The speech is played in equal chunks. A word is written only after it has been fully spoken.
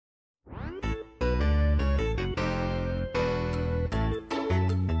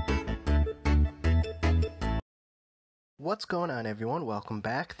What's going on, everyone? Welcome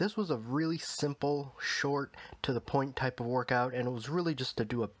back. This was a really simple, short, to the point type of workout, and it was really just to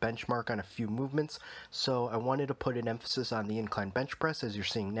do a benchmark on a few movements. So I wanted to put an emphasis on the incline bench press. As you're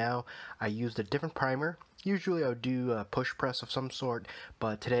seeing now, I used a different primer. Usually I would do a push press of some sort,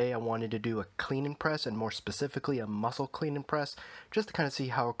 but today I wanted to do a clean and press, and more specifically a muscle clean and press, just to kind of see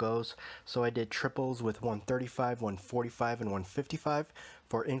how it goes. So I did triples with 135, 145, and 155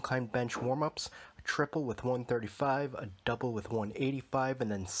 for incline bench warm-ups, a triple with 135, a double with 185, and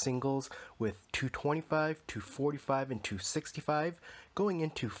then singles with 225, 245, and 265, going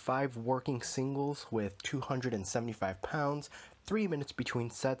into 5 working singles with 275 pounds, 3 minutes between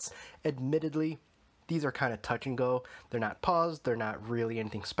sets. Admittedly, these are kind of touch and go. They're not paused, they're not really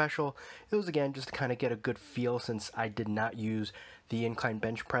anything special. It was again just to kind of get a good feel, since I did not use the incline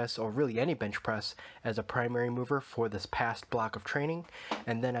bench press, or really any bench press, as a primary mover for this past block of training.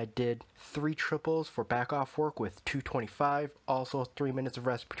 And then I did 3 triples for back off work with 225, also 3 minutes of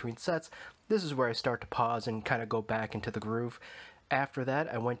rest between sets. This is where I start to pause and kind of go back into the groove. After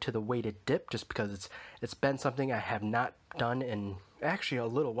that, I went to the weighted dip, just because it's been something I have not done in actually a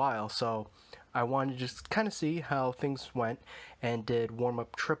little while, so I wanted to just kind of see how things went, and did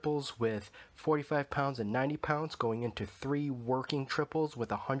warm-up triples with 45 pounds and 90 pounds, going into 3 working triples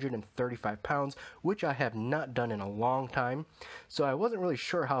with 135 pounds, which I have not done in a long time. So I wasn't really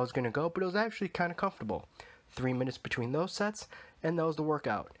sure how it was going to go, but it was actually kind of comfortable. 3 minutes between those sets, and that was the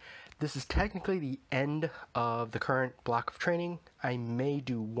workout. This is technically the end of the current block of training. I may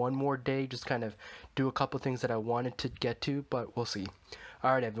do one more day, just kind of do a couple things that I wanted to get to, but we'll see.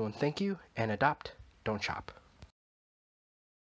 Alright everyone, thank you, and adopt, don't chop.